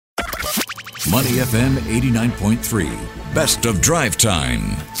Money FM 89.3. Best of drive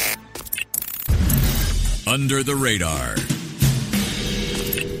time. Under the radar.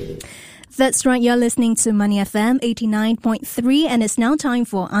 That's right, you're listening to Money FM 89.3, and it's now time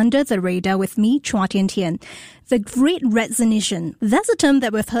for Under the Radar with me, Chua Tian Tian. The Great Resignation. That's a term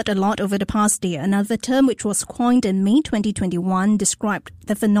that we've heard a lot over the past year. Another term which was coined in May 2021 described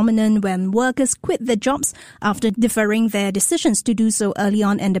the phenomenon when workers quit their jobs after deferring their decisions to do so early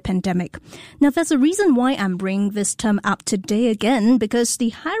on in the pandemic. Now, there's a reason why I'm bringing this term up today again, because the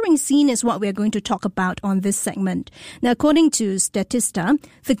hiring scene is what we're going to talk about on this segment. Now, according to Statista,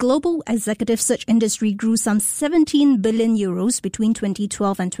 the global executive search industry grew some 17 billion euros between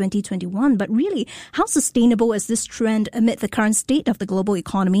 2012 and 2021. But really, how sustainable is this trend amid the current state of the global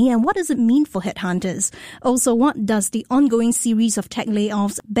economy, and what does it mean for headhunters? Also, what does the ongoing series of tech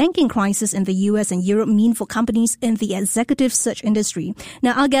layoffs, banking crisis in the US and Europe mean for companies in the executive search industry?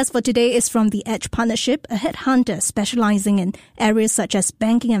 Now, our guest for today is from the Edge Partnership, a headhunter specializing in areas such as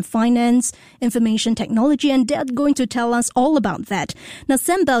banking and finance, information technology, and they're going to tell us all about that. Now,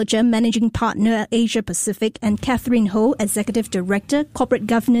 Sam Belger, Managing Partner at Asia Pacific, and Catherine Ho, Executive Director, Corporate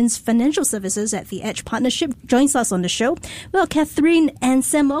Governance, Financial Services at the Edge Partnership, joins us on the show. Well, Catherine and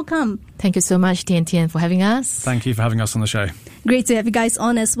Sam, welcome. Thank you so much, Tian Tian, for having us. Thank you for having us on the show. Great to have you guys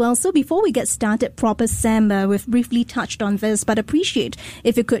on as well. So before we get started proper, Sam, we've briefly touched on this, but appreciate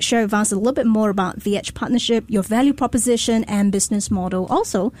if you could share with us a little bit more about the Edge Partnership, your value proposition and business model.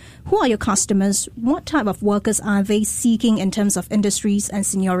 Also, who are your customers? What type of workers are they seeking in terms of industries and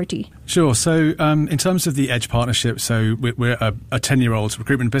seniority? Sure. So in terms of the Edge Partnership, so we're a 10-year-old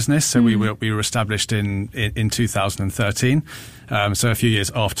recruitment business. So we were established in 2013. So a few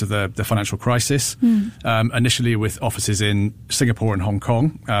years after the financial crisis, initially with offices in Singapore and Hong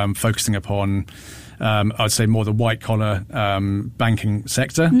Kong, focusing upon, I'd say, more the white-collar banking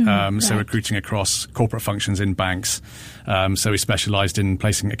sector, so recruiting across corporate functions in banks. So we specialised in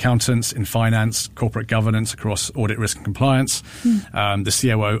placing accountants in finance, corporate governance across audit, risk and compliance, the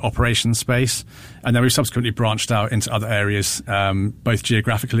COO operations space. And then we've subsequently branched out into other areas, both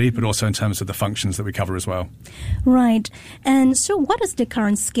geographically, but also in terms of the functions that we cover as well. Right. And so what is the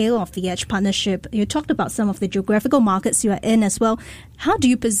current scale of the Edge Partnership? You talked about some of the geographical markets you are in as well. How do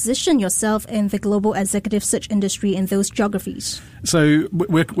you position yourself in the global executive search industry in those geographies? So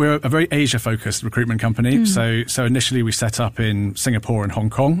we're a very Asia-focused recruitment company. So initially we set up in Singapore and Hong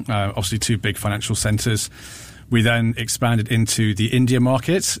Kong, obviously two big financial centres. We then expanded into the India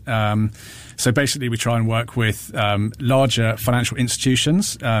market. So basically, we try and work with larger financial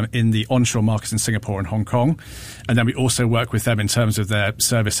institutions in the onshore markets in Singapore and Hong Kong. And then we also work with them in terms of their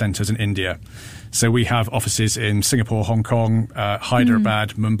service centres in India. So we have offices in Singapore, Hong Kong,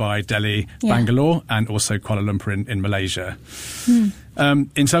 Hyderabad, Mumbai, Delhi, Bangalore, and also Kuala Lumpur in Malaysia.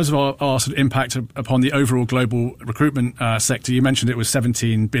 In terms of our sort of impact upon the overall global recruitment sector, you mentioned it was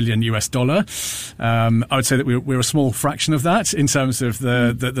 $17 billion US. I would say that we're a small fraction of that in terms of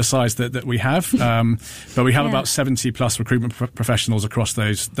the size that we have. But we have about 70 plus recruitment professionals across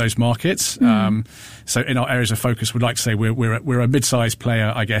those markets. So in our areas of focus, we'd like to say we're a mid-sized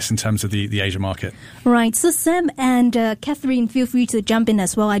player, I guess, in terms of the Asia market. Right. So Sam and Catherine, feel free to jump in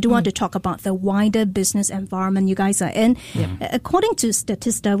as well. I do want to talk about the wider business environment you guys are in. According to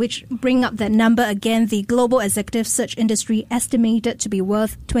Statista, which bring up that number again, the global executive search industry estimated to be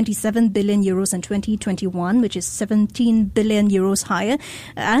worth 27 billion euros in 2021, which is 17 billion euros higher.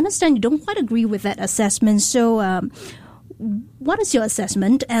 I understand you don't quite agree with that assessment. So what is your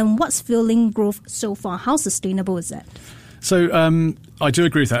assessment and what's fueling growth so far? How sustainable is that? So I do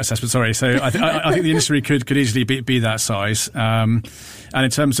agree with that assessment. Sorry. So I think the industry could easily be that size. And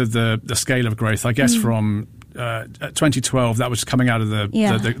in terms of the scale of growth, I guess from 2012, that was coming out of the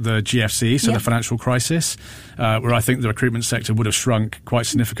GFC, so the financial crisis, where I think the recruitment sector would have shrunk quite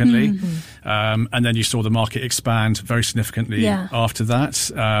significantly. And then you saw the market expand very significantly after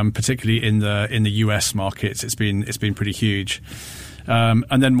that, particularly in the US markets. It's been pretty huge.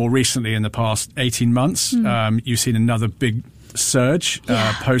 And then more recently, in the past 18 months, you've seen another big surge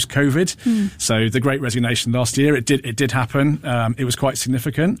post-COVID. So the Great Resignation last year, it did happen. It was quite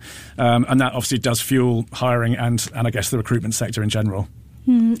significant, and that obviously does fuel hiring and I guess the recruitment sector in general.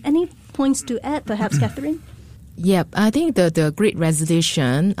 Any points to add, perhaps, Catherine? Yeah, I think the Great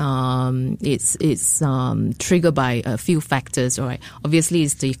Resignation it's triggered by a few factors. All right, obviously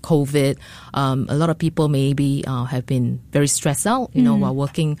it's the COVID. A lot of people maybe have been very stressed out, while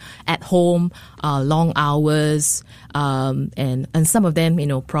working at home, long hours, and some of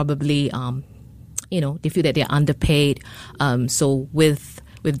them, probably, they feel that they're underpaid. So with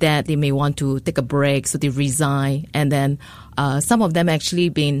with that, they may want to take a break, so they resign. And then some of them actually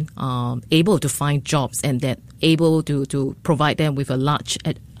been able to find jobs, and they're able to provide them with a large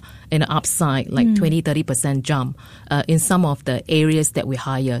an upside, like 20-30% jump in some of the areas that we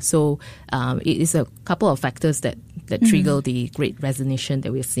hire. So it is a couple of factors that trigger the great resignation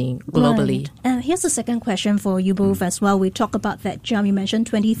that we're seeing globally. Right. Here's the second question for you both as well. We talk about that jump. You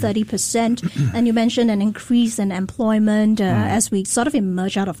mentioned 20-30%, and you mentioned an increase in employment as we sort of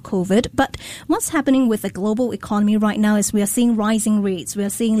emerge out of COVID. But what's happening with the global economy right now is we are seeing rising rates. We are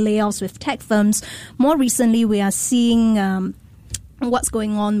seeing layoffs with tech firms. More recently, we are seeing what's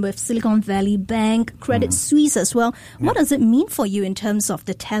going on with Silicon Valley Bank, Credit Suisse as well. What does it mean for you in terms of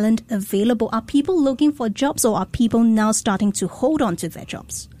the talent available? Are people looking for jobs, or are people now starting to hold on to their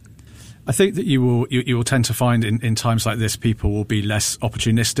jobs? I think that you will tend to find in times like this, people will be less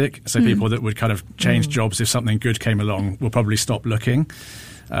opportunistic. So people that would kind of change jobs if something good came along will probably stop looking.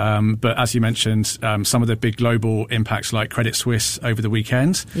 But as you mentioned, some of the big global impacts like Credit Suisse over the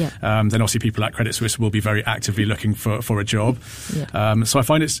weekend, then obviously people at Credit Suisse will be very actively looking for a job. So I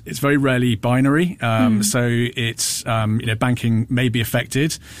find it's very rarely binary. So it's, banking may be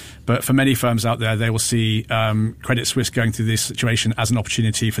affected, but for many firms out there, they will see Credit Suisse going through this situation as an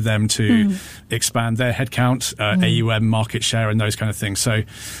opportunity for them to expand their headcount, AUM, market share, and those kind of things.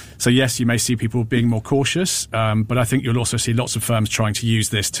 So yes, you may see people being more cautious, but I think you'll also see lots of firms trying to use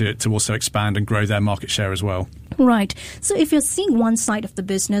this to also expand and grow their market share as well. Right. So if you're seeing one side of the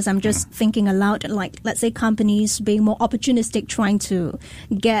business, I'm just thinking aloud, like let's say companies being more opportunistic, trying to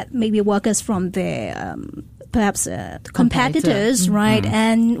get maybe workers from their perhaps competitors, right?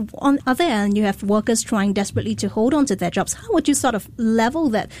 And on the other end, you have workers trying desperately to hold on to their jobs. How would you sort of level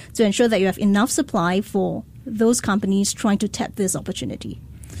that to ensure that you have enough supply for those companies trying to tap this opportunity?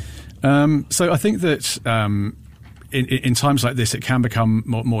 So I think that in times like this, it can become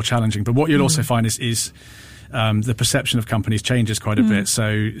more challenging. But what you'll also find is the perception of companies changes quite a bit.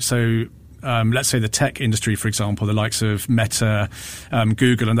 So let's say the tech industry, for example, the likes of Meta,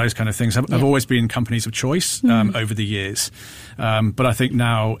 Google and those kind of things have always been companies of choice over the years. But I think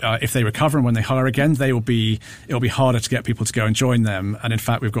now if they recover and when they hire again, it'll be harder to get people to go and join them. And in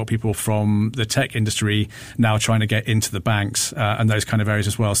fact, we've got people from the tech industry now trying to get into the banks and those kind of areas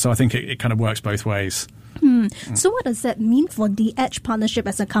as well. So I think it kind of works both ways. So what does that mean for the Edge partnership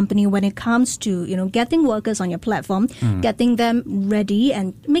as a company when it comes to, getting workers on your platform, getting them ready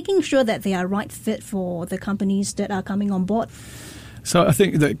and making sure that they are right fit for the companies that are coming on board? So I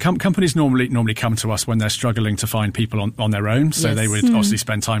think that companies normally come to us when they're struggling to find people on their own. So they would obviously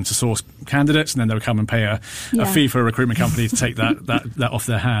spend time to source candidates, and then they would come and pay a fee for a recruitment company to take that off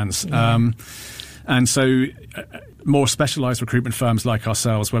their hands. And so more specialized recruitment firms like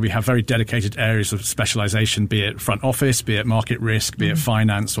ourselves, where we have very dedicated areas of specialization, be it front office, be it market risk, be it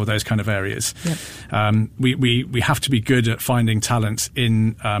finance, or those kind of areas. We have to be good at finding talent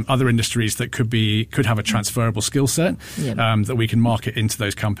in other industries that could have a transferable skill set that we can market into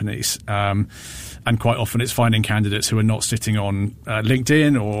those companies. And quite often it's finding candidates who are not sitting on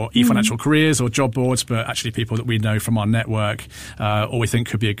LinkedIn or eFinancial Careers or job boards, but actually people that we know from our network or we think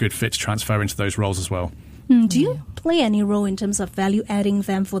could be a good fit to transfer into those roles as well. Do you play any role in terms of value adding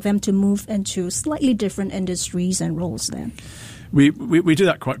them for them to move into slightly different industries and roles then? We do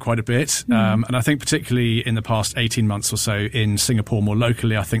that quite a bit. And I think particularly in the past 18 months or so in Singapore more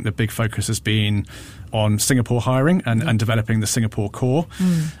locally, I think the big focus has been on Singapore hiring and developing the Singapore core.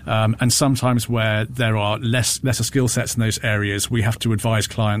 And sometimes where there are lesser skill sets in those areas, we have to advise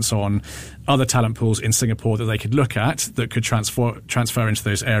clients on other talent pools in Singapore that they could look at that could transfer into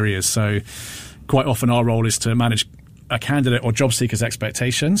those areas. So quite often our role is to manage a candidate or job seeker's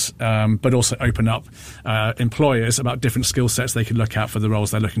expectations, but also open up employers about different skill sets they could look at for the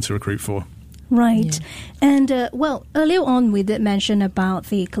roles they're looking to recruit for. Right. And, earlier on we did mention about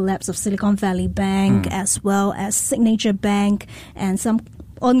the collapse of Silicon Valley Bank as well as Signature Bank and some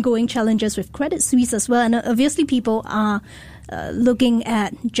ongoing challenges with Credit Suisse as well. And obviously people are looking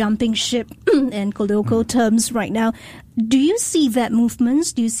at jumping ship in colloquial terms right now. Do you see that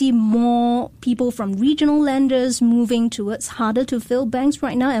movements? Do you see more people from regional lenders moving towards harder to fill banks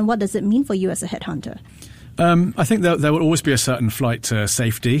right now? And what does it mean for you as a headhunter? I think there will always be a certain flight to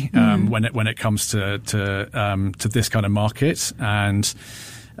safety when it comes to this kind of market, and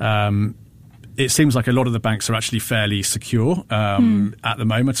it seems like a lot of the banks are actually fairly secure at the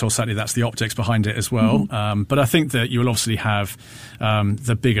moment, or certainly that's the optics behind it as well. But I think that you will obviously have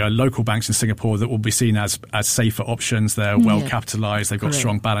the bigger local banks in Singapore that will be seen as safer options. They're well capitalized, they've got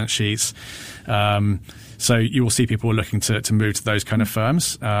strong balance sheets. So you will see people looking to move to those kind of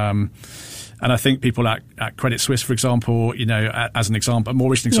firms. And I think people at Credit Suisse, for example, as an example, a more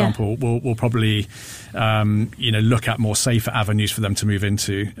recent example, will probably, look at more safer avenues for them to move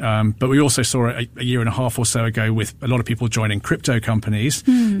into. But we also saw a year and a half or so ago with a lot of people joining crypto companies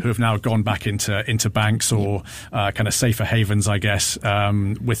who have now gone back into banks or kind of safer havens, I guess,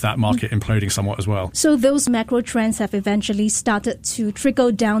 with that market imploding somewhat as well. So those macro trends have eventually started to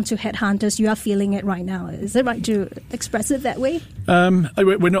trickle down to headhunters. You are feeling it right now. Is it right to express it that way?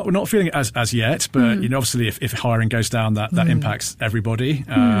 We're not feeling it as yet, but obviously if hiring goes down, that impacts everybody.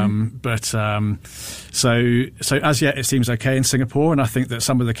 So as yet it seems okay in Singapore, and I think that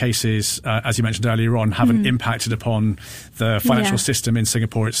some of the cases, as you mentioned earlier on, haven't impacted upon the financial system in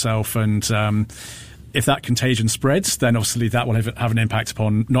Singapore itself, and if that contagion spreads, then obviously that will have an impact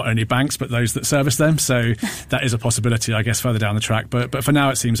upon not only banks but those that service them. So that is a possibility, I guess, further down the track. But for now,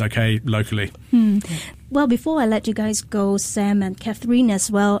 it seems okay locally. Well, before I let you guys go, Sam and Catherine as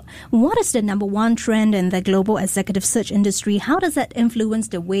well, what is the number one trend in the global executive search industry? How does that influence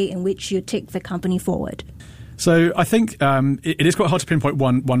the way in which you take the company forward? So I think it is quite hard to pinpoint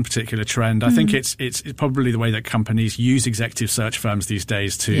one particular trend. I think it's probably the way that companies use executive search firms these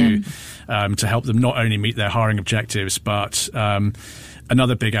days to help them not only meet their hiring objectives, but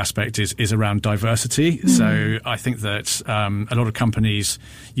another big aspect is around diversity. So I think that a lot of companies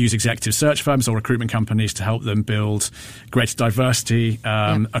use executive search firms or recruitment companies to help them build greater diversity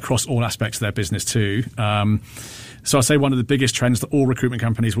across all aspects of their business too. So I'll say one of the biggest trends that all recruitment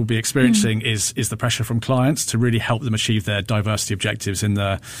companies will be experiencing is the pressure from clients to really help them achieve their diversity objectives in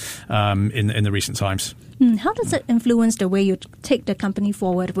the recent times. How does it influence the way you take the company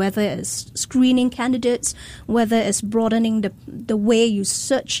forward, whether it's screening candidates, whether it's broadening the way you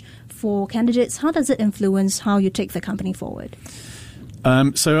search for candidates? How does it influence how you take the company forward?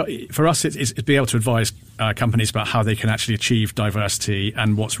 So for us, it's being able to advise companies about how they can actually achieve diversity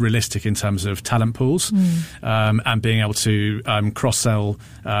and what's realistic in terms of talent pools, and being able to cross-sell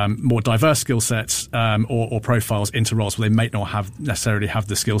more diverse skill sets or profiles into roles where they may not necessarily have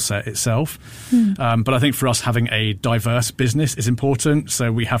the skill set itself. But I think for us, having a diverse business is important.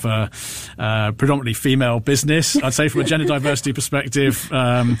 So we have a predominantly female business. I'd say from a gender diversity perspective,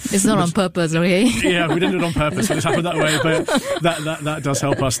 it's not on purpose, okay? Yeah, we didn't do it on purpose. It just happened that way. But that does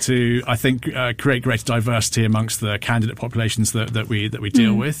help us to, I think, create greater diversity amongst the candidate populations that we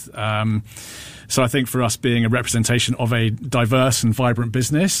deal with. So I think for us, being a representation of a diverse and vibrant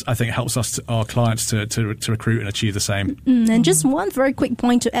business, I think helps our clients to recruit and achieve the same. And just one very quick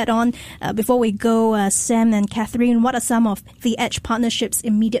point to add on before we go, Sam and Catherine, what are some of the Edge Partnership's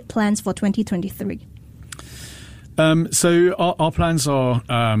immediate plans for 2023? So our plans are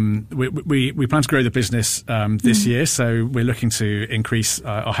we plan to grow the business this year. So we're looking to increase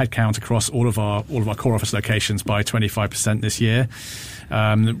our headcount across all of our core office locations by 25% this year.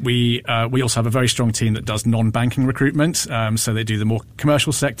 We also have a very strong team that does non-banking recruitment. So they do the more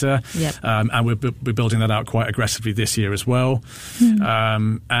commercial sector, and we're building that out quite aggressively this year as well.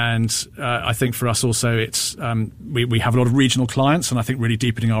 And I think for us also, it's we have a lot of regional clients, and I think really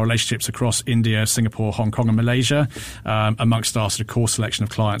deepening our relationships across India, Singapore, Hong Kong, and Malaysia, amongst our sort of core selection of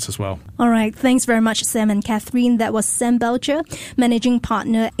clients as well. All right, thanks very much, Sam and Catherine. That was Sam Belcher, Managing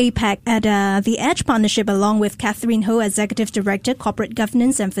Partner APAC at the Edge Partnership, along with Catherine Ho, Executive Director, Corporate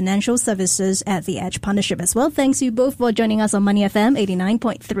Governance and Financial Services at the Edge Partnership as well. Thanks you both for joining us on Money FM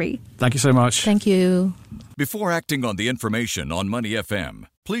 89.3. Thank you so much. Thank you. Before acting on the information on Money FM,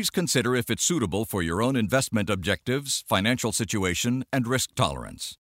 please consider if it's suitable for your own investment objectives, financial situation, and risk tolerance.